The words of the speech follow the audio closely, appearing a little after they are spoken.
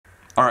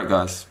Alright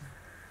guys,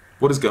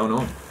 what is going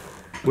on?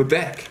 We're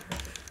back.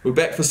 We're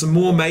back for some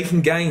more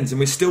making gains, and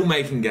we're still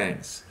making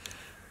gains.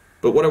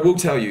 But what I will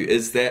tell you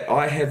is that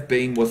I have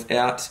been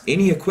without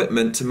any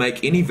equipment to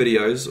make any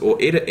videos or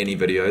edit any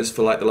videos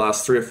for like the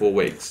last 3 or 4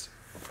 weeks.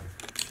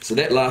 So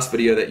that last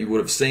video that you would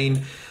have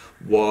seen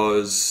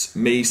was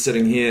me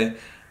sitting here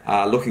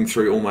looking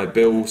through all my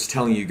bills,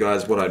 telling you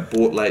guys what I'd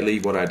bought lately,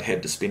 what I'd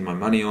had to spend my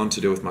money on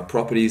to do with my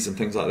properties and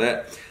things like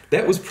that.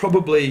 That was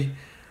probably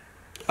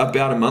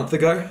about a month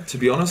ago, to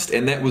be honest,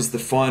 and that was the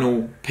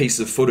final piece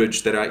of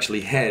footage that I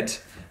actually had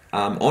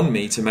on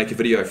me to make a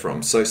video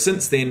from. So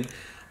since then,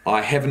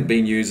 I haven't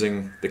been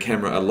using the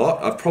camera a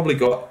lot. I've probably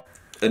got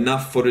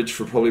enough footage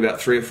for probably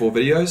about 3 or 4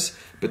 videos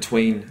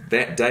between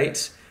that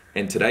date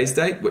and today's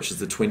date, which is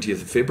the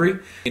 20th of February.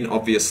 And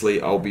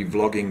obviously I'll be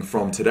vlogging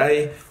from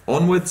today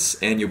onwards,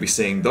 and you'll be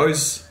seeing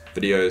those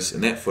videos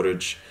and that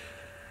footage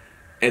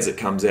as it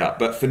comes out.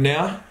 But for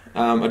now,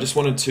 I just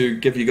wanted to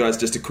give you guys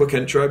just a quick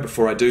intro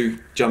before I do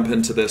jump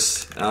into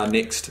this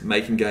next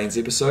Making Gains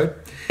episode.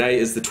 Today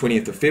is the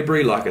 20th of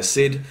February, like I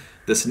said.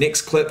 This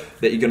next clip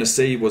that you're going to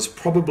see was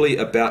probably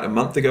about a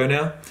month ago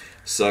now.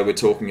 So we're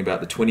talking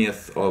about the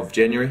 20th of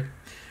January.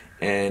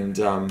 And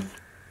I'm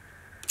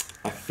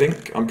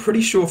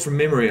pretty sure from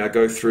memory I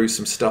go through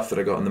some stuff that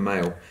I got in the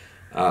mail.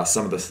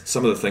 Some of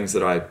the things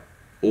that I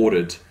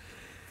ordered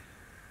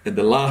in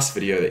the last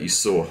video that you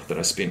saw that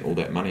I spent all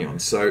that money on.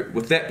 So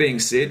with that being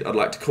said, I'd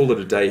like to call it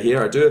a day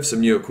here. I do have some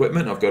new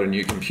equipment. I've got a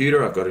new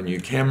computer, I've got a new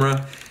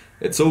camera.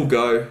 It's all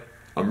go.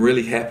 I'm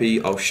really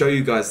happy. I'll show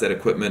you guys that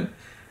equipment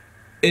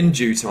in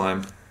due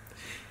time.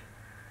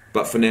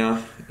 But for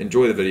now,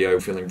 enjoy the video.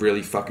 I'm feeling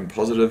really fucking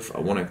positive.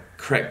 I want to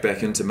crack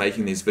back into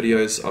making these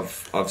videos.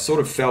 I've sort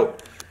of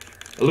felt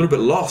a little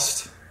bit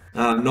lost,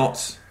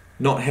 not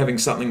having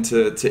something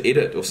to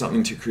edit or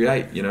something to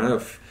create, you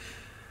know.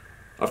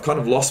 I've kind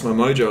of lost my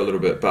mojo a little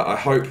bit, but I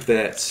hope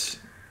that,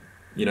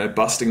 you know,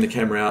 busting the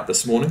camera out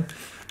this morning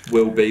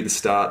will be the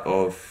start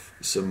of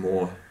some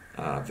more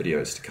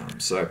videos to come.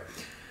 So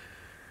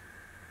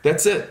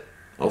that's it.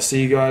 I'll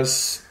see you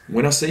guys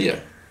when I see you.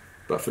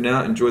 But for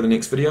now, enjoy the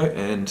next video,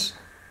 and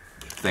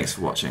thanks for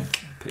watching.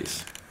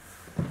 Peace.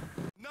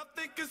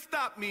 Nothing can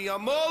stop me.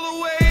 I'm all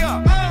the way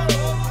up. All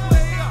the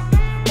way up.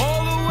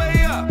 All the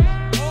way up.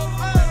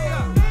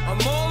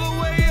 I'm all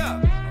the way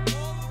up.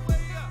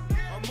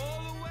 I'm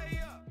all the way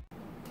up.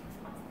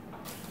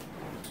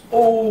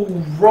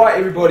 Alright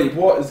everybody,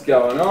 what is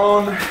going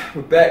on?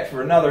 We're back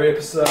for another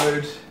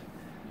episode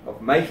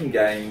of Making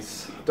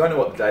Gains. I don't know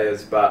what the day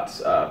is,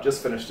 but I've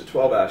just finished a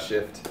 12-hour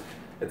shift.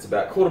 It's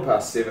about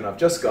 7:15. I've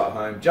just got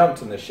home,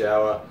 jumped in the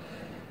shower,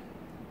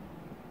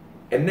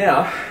 and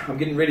now I'm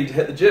getting ready to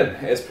hit the gym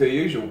as per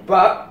usual.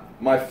 But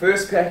my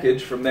first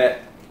package from that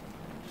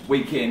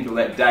weekend, or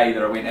that day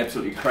that I went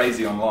absolutely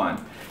crazy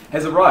online,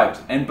 has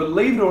arrived. And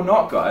believe it or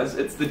not guys,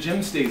 it's the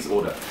Gymstees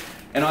order.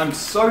 And I'm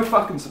so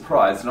fucking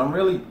surprised, and I'm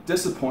really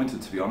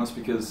disappointed, to be honest,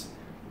 because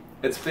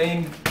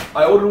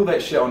I ordered all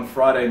that shit on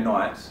Friday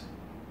night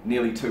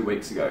nearly 2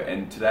 weeks ago,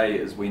 and today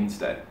is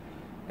Wednesday.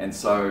 And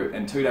so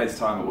in 2 days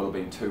time it will have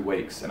been 2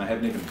 weeks, and I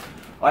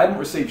haven't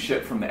received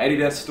shit from the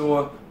Adidas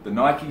store, the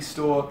Nike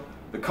store.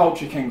 The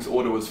Culture Kings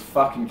order was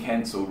fucking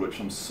cancelled, which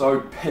I'm so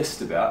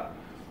pissed about.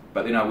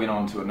 But then I went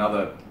on to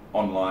another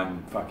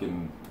online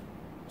fucking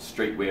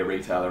streetwear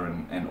retailer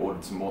and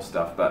ordered some more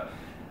stuff. But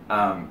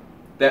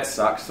that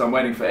sucks. So I'm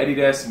waiting for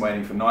Adidas, I'm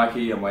waiting for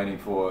Nike, I'm waiting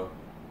for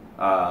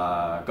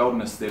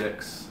Golden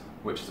Aesthetics,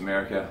 which is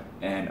America,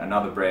 and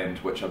another brand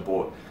which I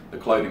bought the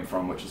clothing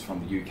from, which is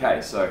from the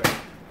UK. So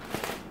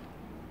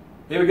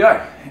here we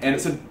go, and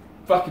it's a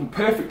fucking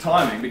perfect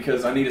timing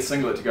because I need a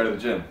singlet to go to the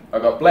gym.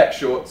 I've got black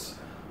shorts.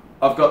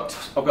 I've got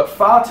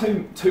far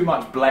too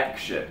much black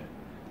shit.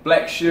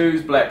 Black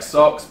shoes, black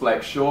socks,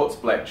 black shorts,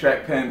 black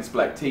track pants,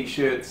 black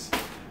t-shirts.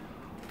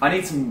 I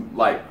need some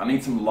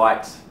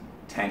light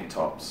tank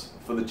tops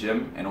for the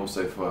gym and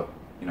also for,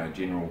 you know,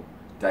 general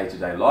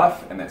day-to-day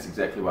life, and that's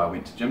exactly why I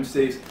went to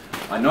Gymstees.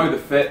 I know the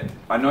fit,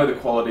 I know the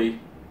quality,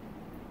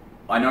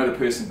 I know the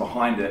person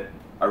behind it.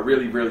 I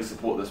really, really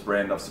support this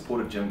brand. I've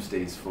supported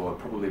Gymstees for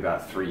probably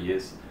about 3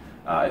 years,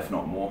 if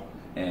not more,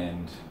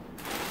 and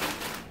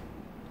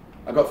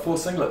I got 4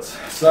 singlets.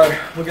 So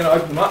we're going to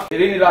open them up.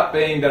 It ended up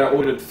being that I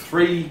ordered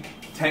 3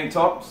 tank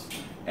tops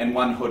and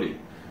 1 hoodie.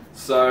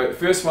 So the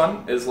first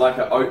one is like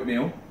an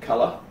oatmeal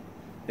colour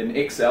in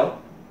XL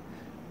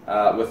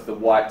with the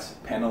white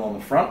panel on the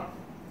front.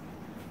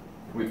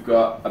 We've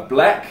got a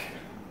black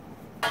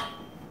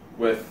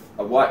with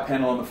a white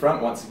panel on the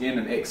front, once again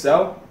in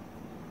XL.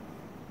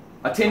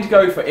 I tend to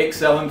go for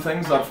XL and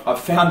things. I've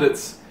found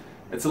it's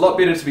a lot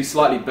better to be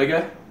slightly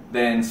bigger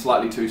than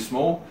slightly too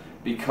small,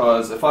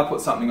 because if I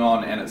put something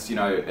on and it's, you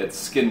know, it's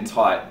skin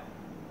tight,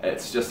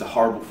 it's just a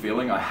horrible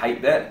feeling. I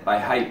hate that. I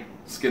hate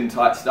skin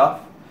tight stuff.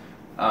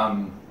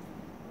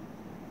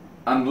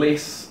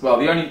 Unless, well,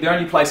 the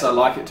only place I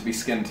like it to be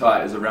skin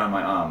tight is around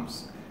my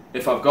arms.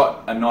 If I've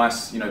got a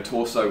nice, you know,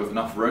 torso with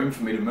enough room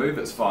for me to move,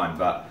 it's fine.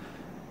 But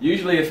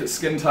usually if it's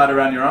skin tight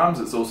around your arms,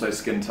 it's also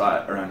skin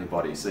tight around your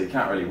body, so you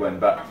can't really win.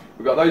 But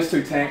we've got those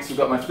two tanks. We've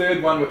got my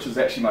third one, which is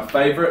actually my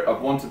favourite.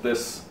 I've wanted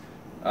this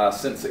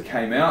since it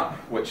came out,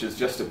 which is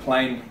just a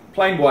plain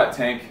white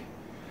tank.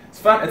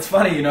 It's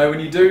funny, you know,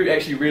 when you do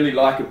actually really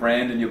like a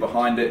brand and you're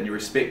behind it and you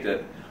respect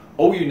it,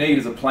 all you need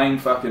is a plain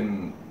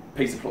fucking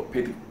piece of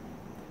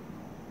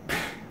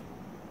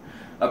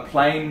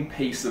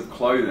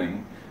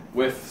clothing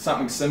with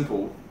something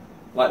simple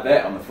like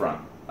that on the front.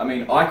 I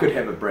mean, I could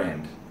have a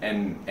brand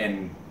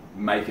and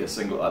make a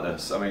singlet like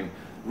this. I mean,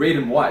 red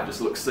and white just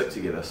look sick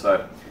together.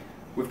 So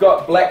we've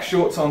got black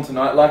shorts on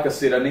tonight. Like I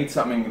said, I need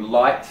something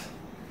light.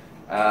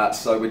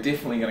 So we're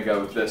definitely going to go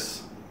with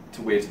this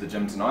to wear to the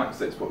gym tonight, because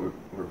that's what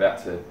we're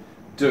about to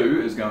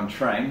do, is go and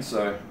train.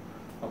 So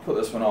I'll put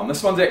this one on.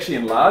 This one's actually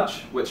in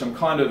large, which I'm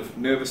kind of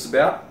nervous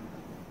about,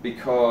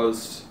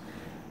 because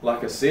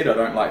like I said, I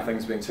don't like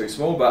things being too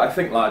small, but I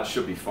think large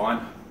should be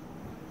fine.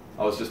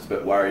 I was just a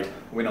bit worried.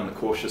 Went on the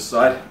cautious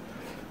side.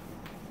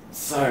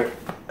 So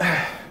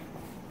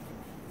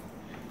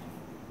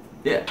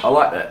yeah, I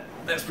like that.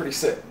 That's pretty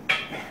sick.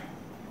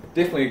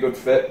 Definitely a good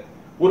fit.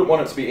 Wouldn't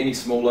want it to be any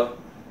smaller,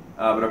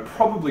 but I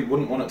probably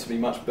wouldn't want it to be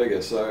much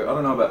bigger. So I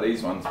don't know about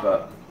these ones,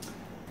 but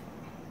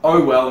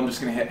oh well, I'm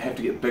just going to have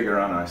to get bigger,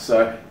 aren't I?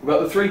 So we've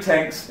got the 3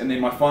 tanks, and then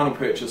my final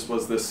purchase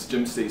was this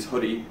Gymsteez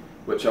hoodie,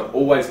 which I've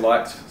always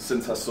liked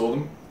since I saw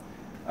them.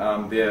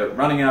 They're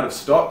running out of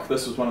stock.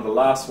 This was one of the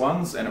last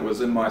ones, and it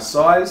was in my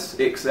size,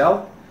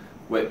 XL,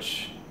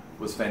 which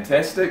was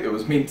fantastic. It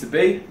was meant to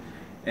be,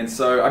 and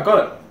so I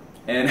got it.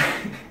 And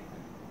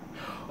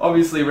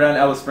obviously around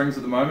Alice Springs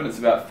at the moment, it's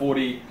about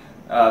 40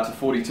 to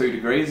 42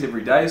 degrees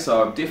every day,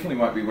 so I definitely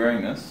won't be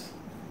wearing this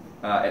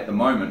at the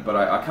moment, but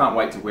I can't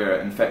wait to wear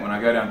it. In fact, when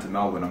I go down to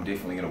Melbourne, I'm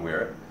definitely going to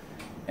wear it.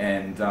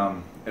 And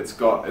it's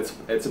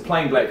a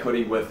plain black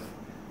hoodie with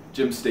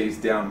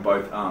Gymsteez down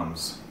both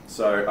arms.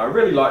 So I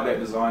really like that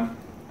design.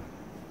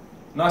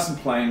 Nice and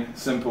plain,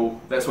 simple.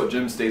 That's what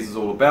Gymsteez is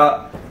all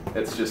about.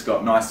 It's just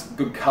got nice,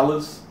 good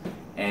colours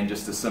and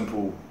just a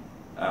simple,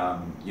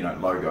 you know,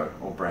 logo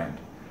or brand.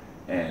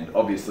 And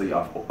obviously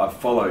I've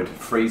followed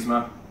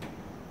Friesma.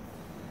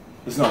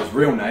 It's not his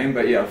real name,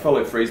 but yeah, I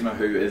followed Friesma,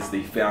 who is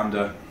the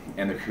founder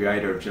and the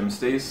creator of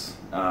Gymsteez.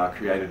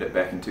 Created it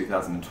back in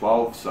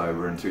 2012, so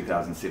we're in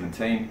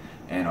 2017,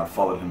 and I've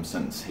followed him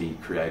since he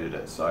created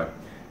it. So,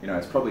 you know,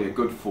 it's probably a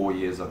good 4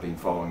 years I've been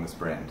following this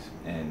brand,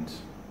 and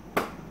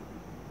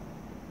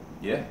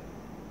yeah,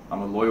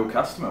 I'm a loyal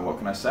customer. What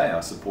can I say? I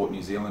support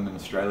New Zealand and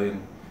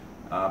Australian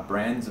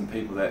brands and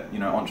people that, you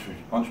know,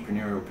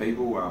 entrepreneurial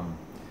people,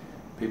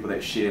 people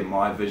that share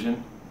my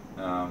vision,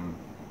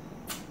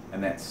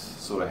 and that's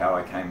sort of how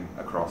I came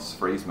across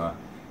Friesma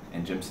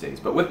and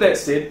Gymsteez. But with that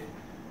said,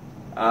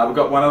 we've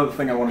got one other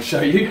thing I want to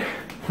show you,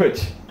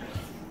 which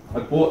I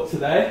bought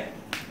today.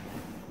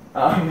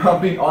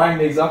 I've been eyeing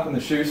these up in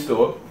the shoe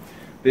store.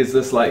 There's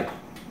this like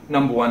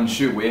 #1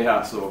 shoe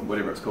warehouse, or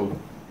whatever it's called,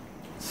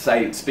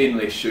 Spend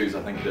Less Shoes,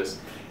 I think it is,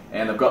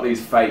 and they've got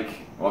these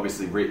fake,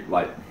 obviously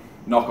like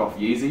knockoff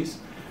Yeezys.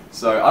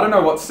 So I don't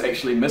know what's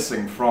actually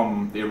missing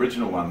from the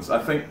original ones. I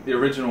think the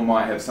original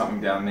might have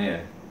something down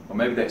there, or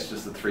maybe that's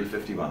just the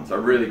 350 ones. I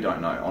really don't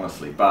know,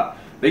 honestly, but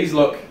these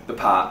look the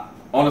part.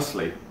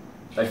 Honestly,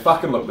 they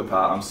fucking look the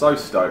part. I'm so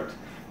stoked.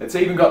 It's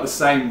even got the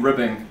same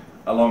ribbing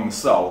along the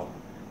sole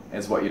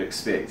as what you'd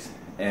expect,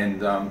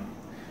 and I'm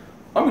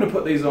going to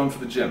put these on for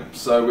the gym.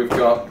 So we've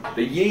got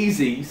the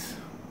Yeezys,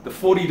 the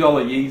 $40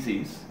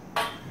 Yeezys,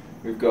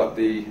 we've got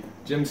the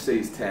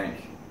Gymsteez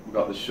tank, we've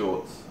got the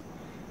shorts,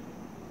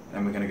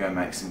 and we're going to go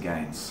make some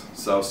gains.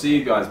 So I'll see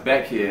you guys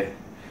back here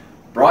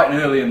bright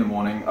and early in the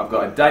morning. I've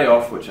got a day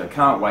off, which I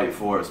can't wait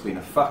for. It's been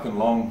a fucking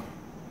long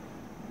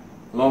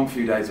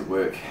few days at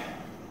work,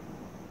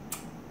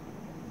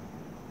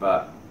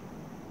 but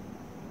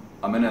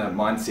I'm in a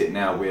mindset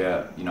now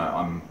where, you know,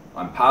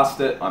 I'm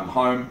past it, I'm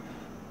home,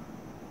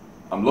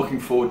 I'm looking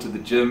forward to the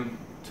gym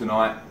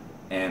tonight,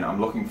 and I'm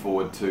looking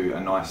forward to a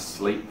nice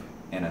sleep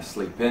and a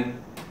sleep in,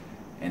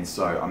 and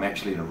so I'm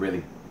actually in a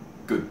really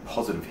good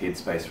positive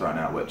headspace right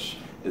now, which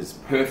is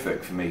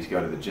perfect for me to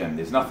go to the gym.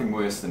 There's nothing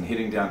worse than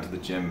heading down to the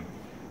gym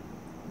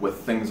with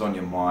things on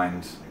your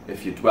mind.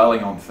 If you're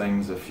dwelling on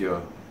things, if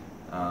you're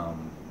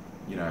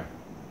you know,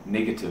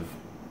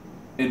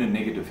 in a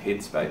negative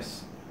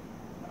headspace,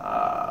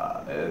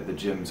 the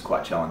gym's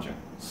quite challenging.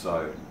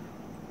 So,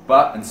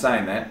 but in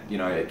saying that, you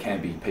know, it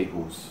can be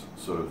people's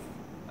sort of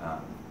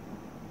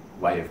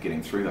way of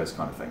getting through those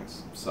kind of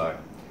things. So,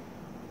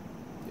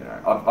 you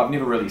know, I've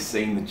never really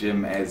seen the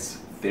gym as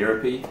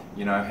therapy.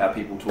 You know how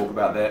people talk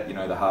about that. You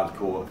know, the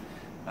hardcore,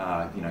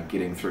 you know,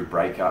 getting through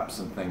breakups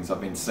and things.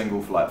 I've been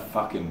single for like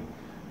fucking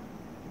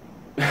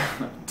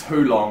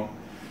too long,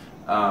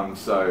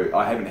 so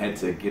I haven't had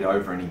to get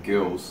over any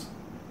girls.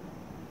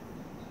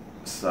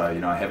 So, you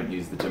know, I haven't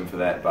used the gym for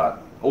that,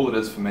 but all it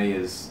is for me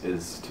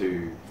is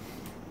to,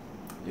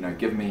 you know,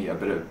 give me a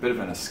bit of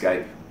an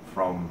escape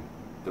from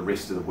the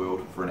rest of the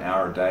world for an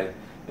hour a day.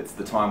 It's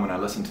the time when I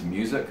listen to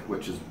music,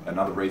 which is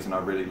another reason I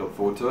really look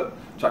forward to it.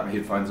 Chuck my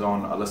headphones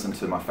on, I listen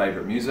to my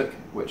favourite music,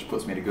 which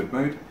puts me in a good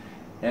mood,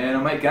 and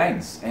I make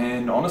gains.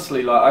 And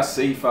honestly, like, I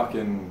see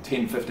fucking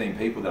 10, 15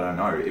 people that I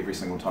know every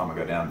single time I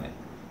go down there.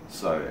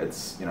 So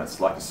it's, you know, it's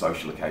like a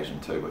social occasion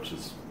too, which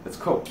is, it's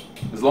cool.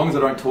 As long as I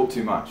don't talk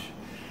too much.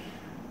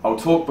 I'll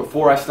talk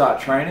before I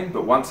start training,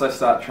 but once I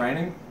start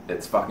training,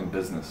 it's fucking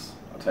business.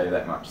 I'll tell you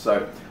that much.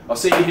 So I'll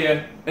see you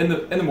here in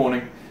the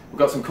morning. We've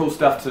got some cool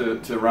stuff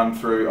to run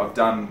through. I've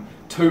done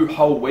 2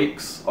 whole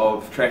weeks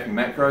of tracking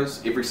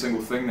macros. Every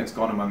single thing that's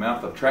gone in my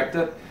mouth, I've tracked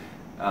it.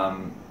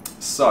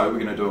 So we're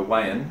going to do a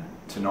weigh-in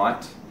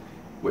tonight,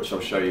 which I'll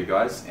show you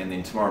guys, and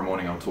then tomorrow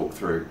morning I'll talk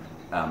through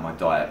my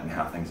diet and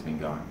how things have been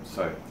going.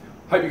 So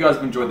hope you guys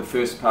have enjoyed the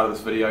first part of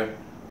this video.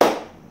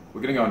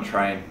 We're going to go and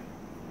train.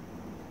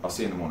 I'll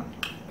see you in the morning.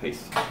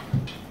 Peace.